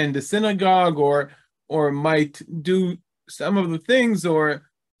might attend a synagogue, or might do some of the things, or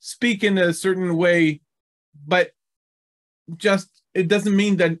speak in a certain way, but just it doesn't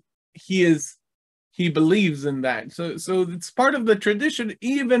mean that he believes in that. So it's part of the tradition,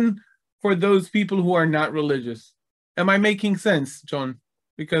 even for those people who are not religious. Am I making sense, John?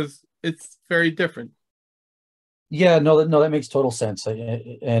 Because it's very different. Yeah, no, that makes total sense.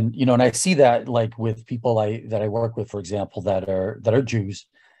 And I see that, like, with people that I work with, for example, that are Jews,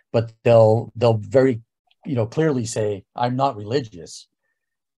 but they'll very, clearly say, I'm not religious.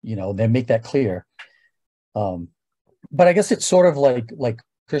 They make that clear. But I guess it's sort of like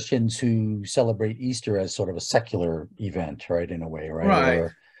Christians who celebrate Easter as sort of a secular event, right? In a way, right?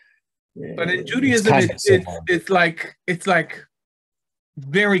 Right. But in Judaism, it's like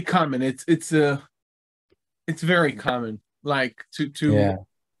very common. It's very common, like to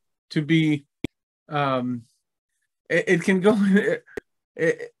be, it can go,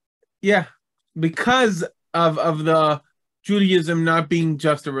 yeah, because of the Judaism not being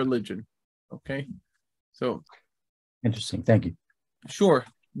just a religion. Okay, so interesting. Thank you. Sure,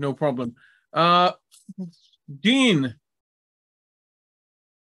 no problem. Dean,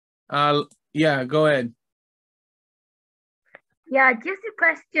 yeah, go ahead. Yeah, just a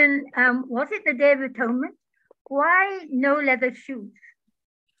question. Was it the Day of Atonement? Why no leather shoes?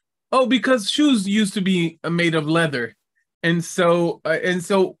 Oh, because shoes used to be made of leather. And so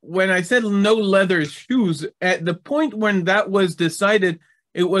when I said no leather shoes, at the point when that was decided,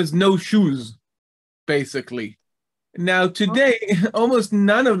 it was no shoes, basically. Now, today, almost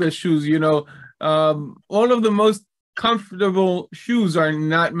none of the shoes, all of the most comfortable shoes are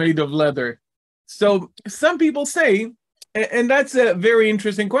not made of leather. So some people say, and that's a very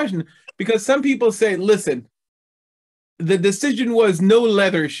interesting question, because some people say, listen, the decision was no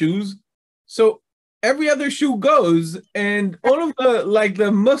leather shoes, so every other shoe goes, and all of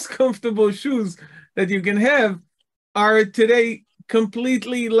the most comfortable shoes that you can have are today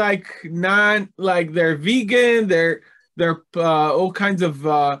completely they're vegan, they're all kinds of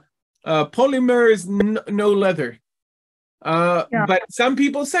polymers, no leather. But some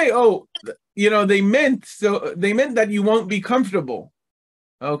people say, oh, they meant that you won't be comfortable.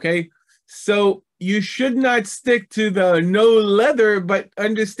 Okay, so you should not stick to the no leather, but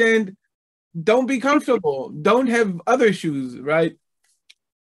understand, don't be comfortable. Don't have other shoes, right?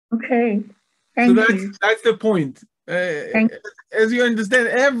 Okay, thank you. That's the point. As you understand,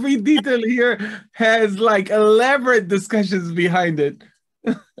 every detail here has elaborate discussions behind it.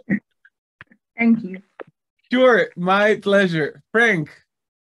 Thank you. Sure, my pleasure. Frank.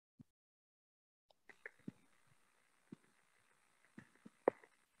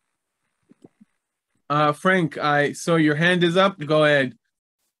 Frank, I saw your hand is up. Go ahead.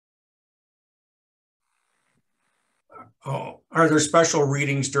 Oh, are there special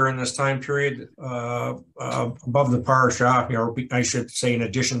readings during this time period above the parasha, or I should say in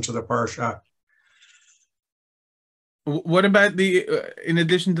addition to the parasha? What about in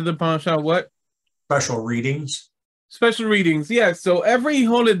addition to the parasha, what? Special readings? Special readings, yeah. So every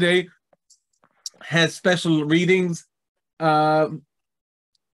holiday has special readings. I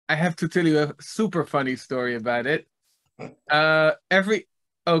have to tell you a super funny story about it. Every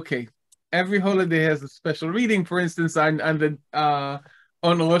holiday has a special reading. For instance, on Rosh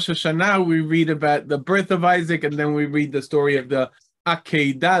Hashanah, we read about the birth of Isaac, and then we read the story of the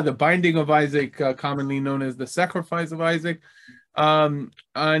Akedah, the binding of Isaac, commonly known as the sacrifice of Isaac. On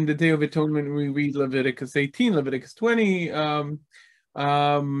the Day of Atonement, we read Leviticus 18, Leviticus 20.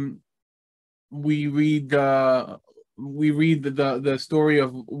 We read the story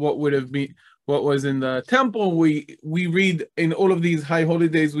of what was in the temple. We read in all of these high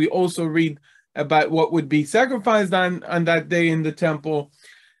holidays. We also read about what would be sacrificed on that day in the temple,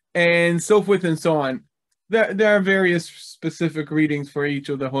 and so forth and so on. There are various specific readings for each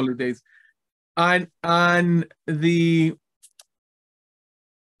of the holidays. On the,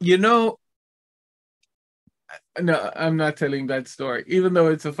 No, I'm not telling that story. Even though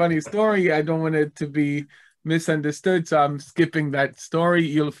it's a funny story, I don't want it to be misunderstood, so I'm skipping that story.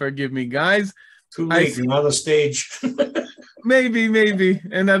 You'll forgive me, guys. Too late. You're on the stage. Maybe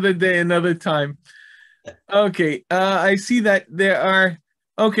another day, another time. Okay, I see that there are.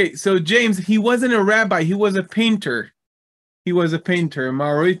 Okay, so James, he wasn't a rabbi. He was a painter. He was a painter,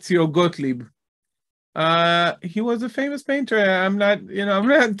 Maurizio Gottlieb. He was a famous painter. I'm not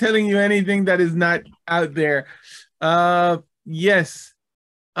telling you anything that is not out there. Yes.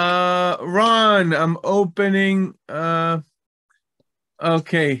 Ron, I'm opening.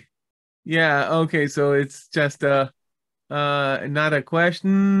 Okay. Yeah, okay, so it's just not a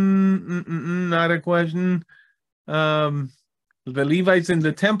question. Not a question. The Levites in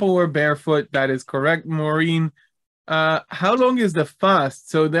the temple were barefoot. That is correct, Maureen. How long is the fast?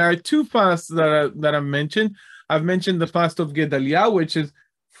 So there are two fasts that I've mentioned. I've mentioned the fast of Gedalia, which is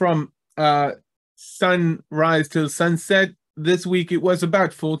from sunrise till sunset. This week it was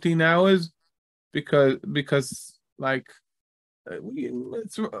about 14 hours because like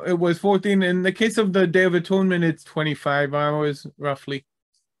it was 14. In the case of the Day of Atonement, it's 25 hours roughly.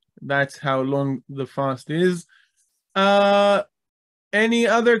 That's how long the fast is. Any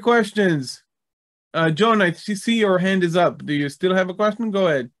other questions? John, I see your hand is up. Do you still have a question? Go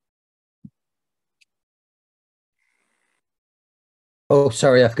ahead. Oh,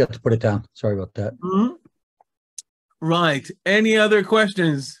 sorry, I forgot to put it down. Sorry about that. Mm-hmm. Right. Any other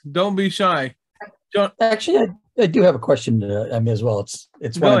questions? Don't be shy. John. Actually, I do have a question as well.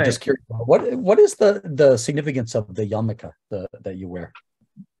 It's one I'm just curious about. What is the significance of the yarmulke that you wear?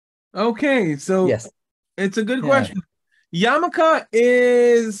 Okay, so yes, it's a good question. Yarmulke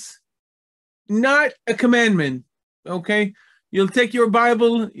is not a commandment. Okay, you'll take your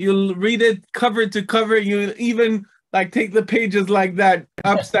Bible, you'll read it cover to cover. You even like take the pages like that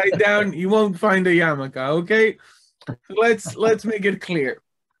upside down. You won't find a yarmulke. Okay, so let's make it clear.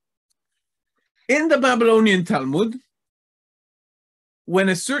 In the Babylonian Talmud, when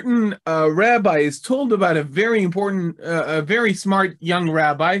a certain rabbi is told about a very important, a very smart young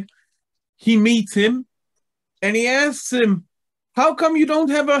rabbi, he meets him and he asks him, how come you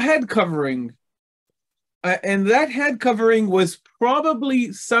don't have a head covering? And that head covering was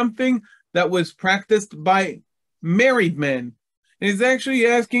probably something that was practiced by married men. And he's actually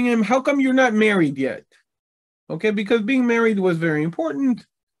asking him, how come you're not married yet? Okay, because being married was very important,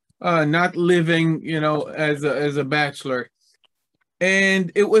 not living, as a bachelor.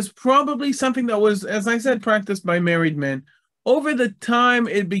 And it was probably something that was, as I said, practiced by married men. Over the time,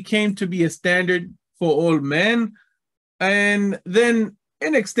 it became to be a standard for all men. And then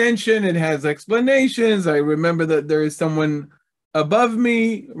in extension, it has explanations. I remember that there is someone above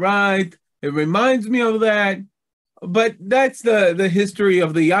me, right? It reminds me of that. But that's the history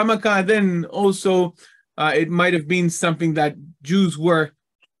of the yarmulke. Then also, it might have been something that Jews were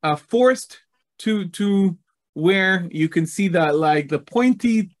forced to wear. You can see that like the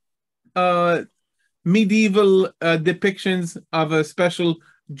pointy medieval depictions of a special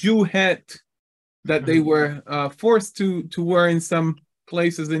Jew hat that they were forced to wear in some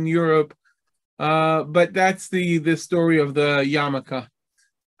places in Europe. But that's the story of the yarmulke.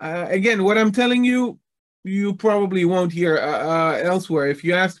 Again, what I'm telling you, you probably won't hear elsewhere. If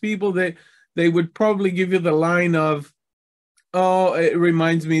you ask people, they would probably give you the line of, oh, it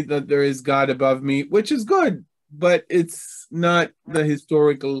reminds me that there is God above me, which is good, but it's not the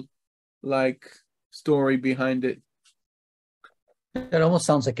historical story behind it. It almost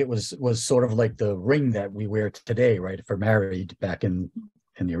sounds like it was sort of like the ring that we wear today, right? For married back in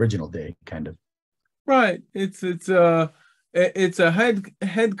the original day, kind of. Right. It's a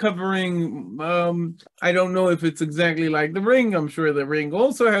head covering. I don't know if it's exactly like the ring. I'm sure the ring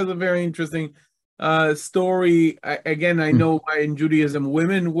also has a very interesting story. Again, I know in Judaism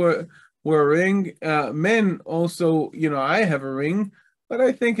women wear a ring. Men also, I have a ring, but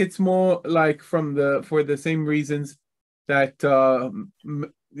I think it's more like for the same reasons that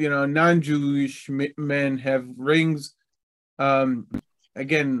non-Jewish men have rings.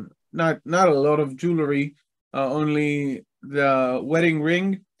 Again, not a lot of jewelry, only the wedding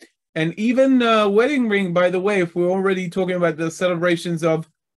ring. And even wedding ring, by the way, if we're already talking about the celebrations of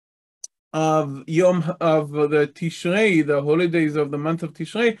the Tishrei, the holidays of the month of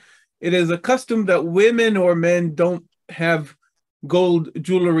Tishrei, it is a custom that women or men don't have gold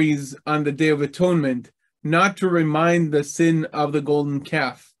jewelries on the Day of Atonement, not to remind the sin of the golden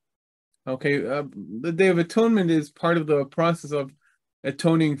calf. Okay, the Day of Atonement is part of the process of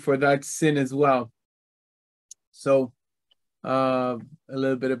atoning for that sin as well. So a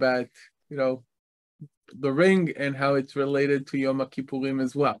little bit about, the ring and how it's related to Yom Kippurim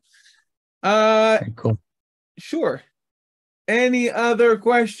as well. Cool. Sure. Any other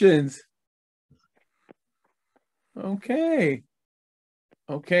questions? Okay.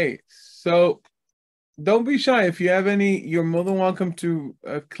 Okay. So don't be shy. If you have any, you're more than welcome to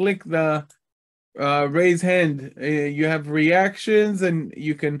click the raise hand. You have reactions and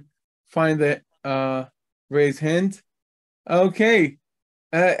you can find the raise hand. Okay.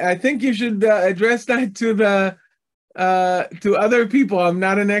 I think you should address that to the to other people. I'm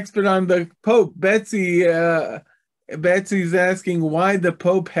not an expert on the Pope. Betsy's asking why the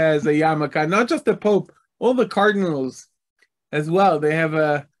Pope has a yarmulke. Not just the Pope, all the cardinals as well. They have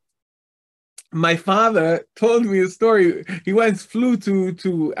a. My father told me a story. He once flew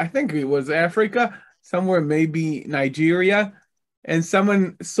to I think it was Africa, somewhere maybe Nigeria, and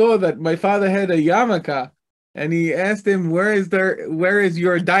someone saw that my father had a yarmulke, and he asked him, where is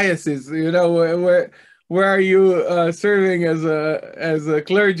your diocese? You know, where are you serving as a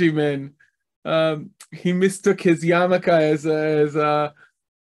clergyman? He mistook his yarmulke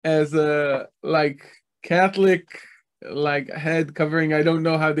as a like Catholic like head covering. I don't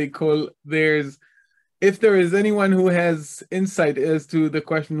know how they call theirs. If there is anyone who has insight as to the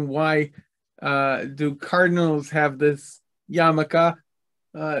question, why do cardinals have this yarmulke?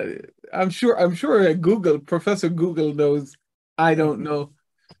 I'm sure Professor Google knows. I don't know.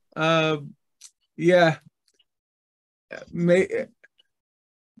 Yeah.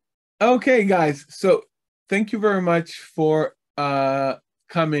 Okay, guys. So thank you very much for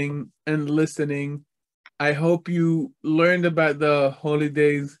coming and listening. I hope you learned about the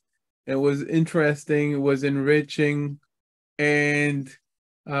holidays. It was interesting. It was enriching. And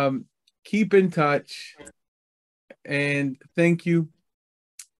keep in touch. And thank you.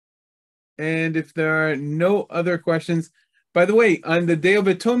 And if there are no other questions, by the way, on the Day of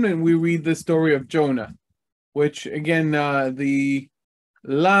Atonement, we read the story of Jonah, which again, the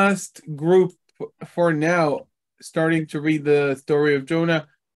last group for now, starting to read the story of Jonah,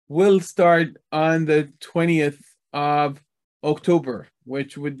 will start on the 20th of October,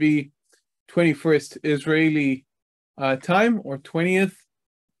 which would be 21st Israeli time, or 20th.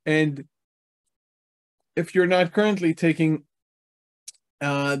 And if you're not currently taking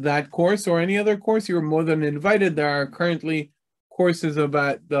that course or any other course, you're more than invited. There are currently courses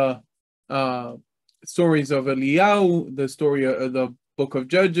about the stories of Eliyahu, the story of the Book of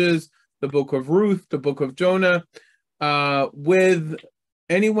Judges, the Book of Ruth, the Book of Jonah. With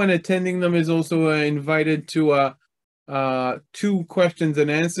anyone attending them is also invited to 2 questions and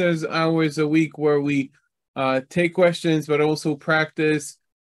answers hours a week, where we take questions but also practice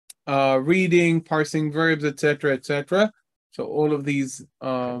reading, parsing verbs, etc., etc. So all of these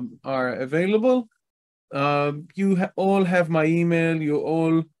are available. You all have my email. You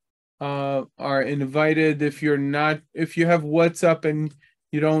all are invited. If you have WhatsApp and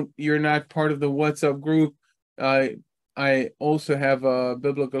you're not part of the WhatsApp group, I also have a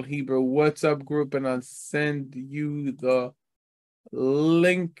Biblical Hebrew WhatsApp group, and I'll send you the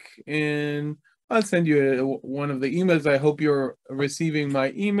link and I'll send you one of the emails. I hope you're receiving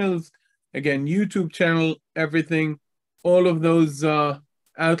my emails. Again, YouTube channel, everything, all of those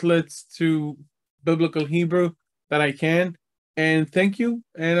outlets to Biblical Hebrew that I can. And thank you.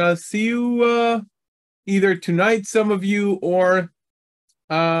 And I'll see you either tonight, some of you, or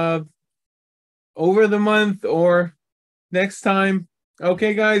over the month, or next time.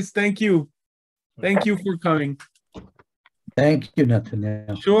 Okay, guys, thank you. Thank you for coming. Thank you,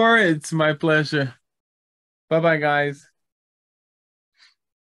 Nathaniel. Sure, it's my pleasure. Bye-bye, guys.